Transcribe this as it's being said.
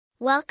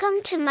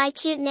Welcome to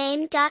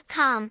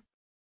mycutename.com.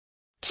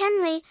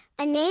 Kenlee,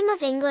 a name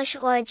of English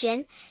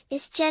origin,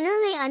 is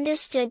generally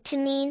understood to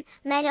mean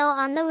meadow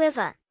on the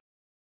river.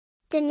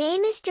 The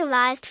name is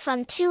derived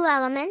from two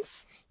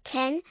elements,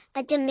 Ken,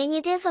 a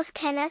diminutive of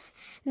Kenneth,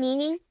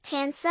 meaning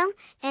handsome,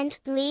 and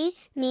Lee,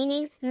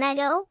 meaning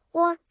meadow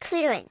or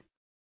clearing.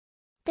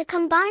 The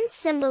combined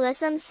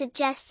symbolism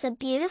suggests a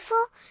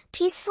beautiful,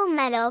 peaceful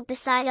meadow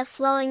beside a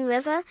flowing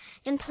river,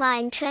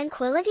 implying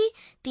tranquility,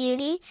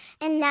 beauty,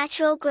 and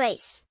natural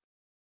grace.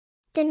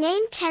 The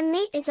name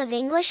Kenlee is of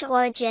English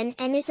origin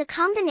and is a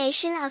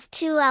combination of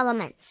two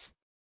elements.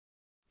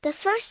 The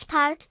first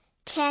part,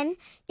 Ken,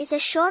 is a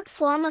short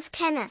form of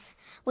Kenneth,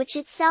 which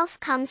itself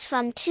comes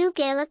from two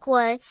Gaelic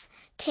words,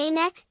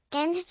 Keinech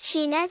and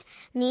Sheened,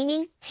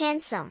 meaning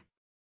handsome.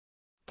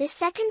 The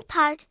second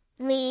part,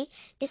 Lee,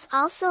 is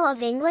also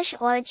of English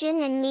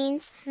origin and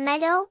means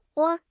meadow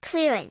or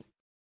clearing.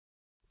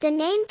 The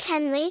name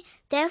Kenlee,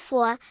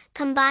 therefore,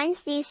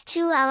 combines these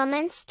two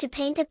elements to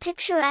paint a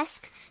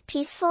picturesque,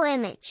 peaceful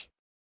image.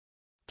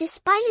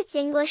 Despite its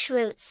English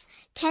roots,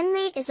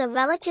 Kenlee is a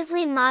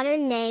relatively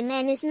modern name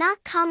and is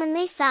not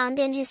commonly found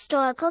in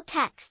historical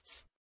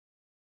texts.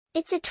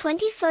 It's a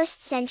 21st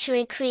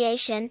century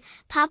creation,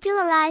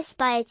 popularized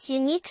by its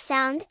unique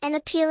sound and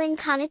appealing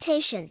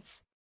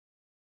connotations.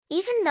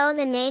 Even though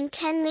the name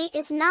Kenlee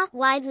is not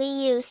widely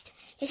used,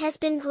 it has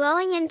been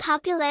growing in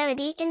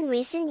popularity in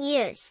recent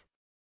years.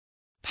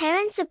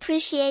 Parents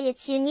appreciate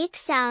its unique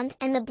sound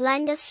and the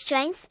blend of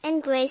strength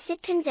and grace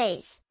it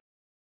conveys.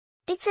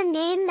 It's a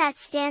name that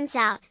stands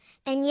out,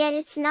 and yet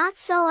it's not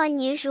so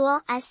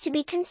unusual as to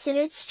be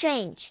considered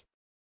strange.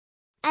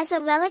 As a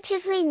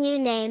relatively new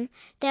name,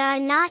 there are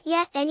not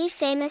yet any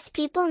famous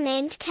people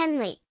named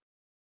Kenlee.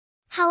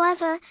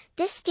 However,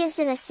 this gives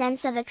it a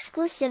sense of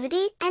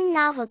exclusivity and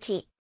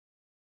novelty.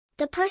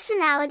 The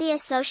personality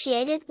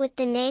associated with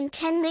the name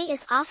Kenlee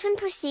is often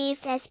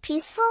perceived as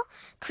peaceful,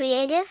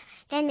 creative,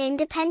 and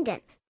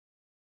independent.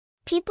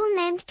 People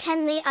named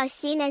Kenlee are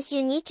seen as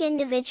unique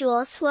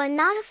individuals who are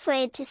not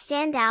afraid to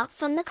stand out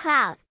from the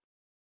crowd.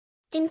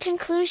 In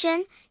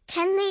conclusion,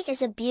 Kenlee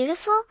is a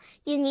beautiful,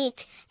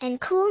 unique, and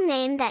cool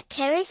name that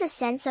carries a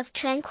sense of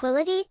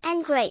tranquility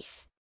and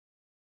grace.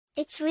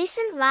 Its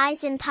recent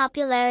rise in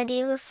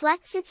popularity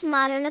reflects its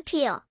modern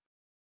appeal.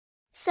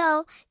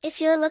 So, if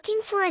you're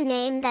looking for a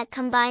name that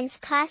combines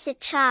classic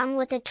charm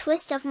with a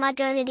twist of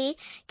modernity,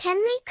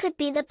 Kenlee could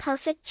be the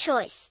perfect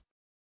choice.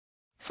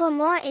 For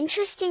more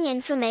interesting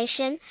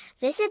information,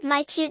 visit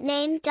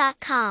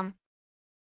mycutename.com.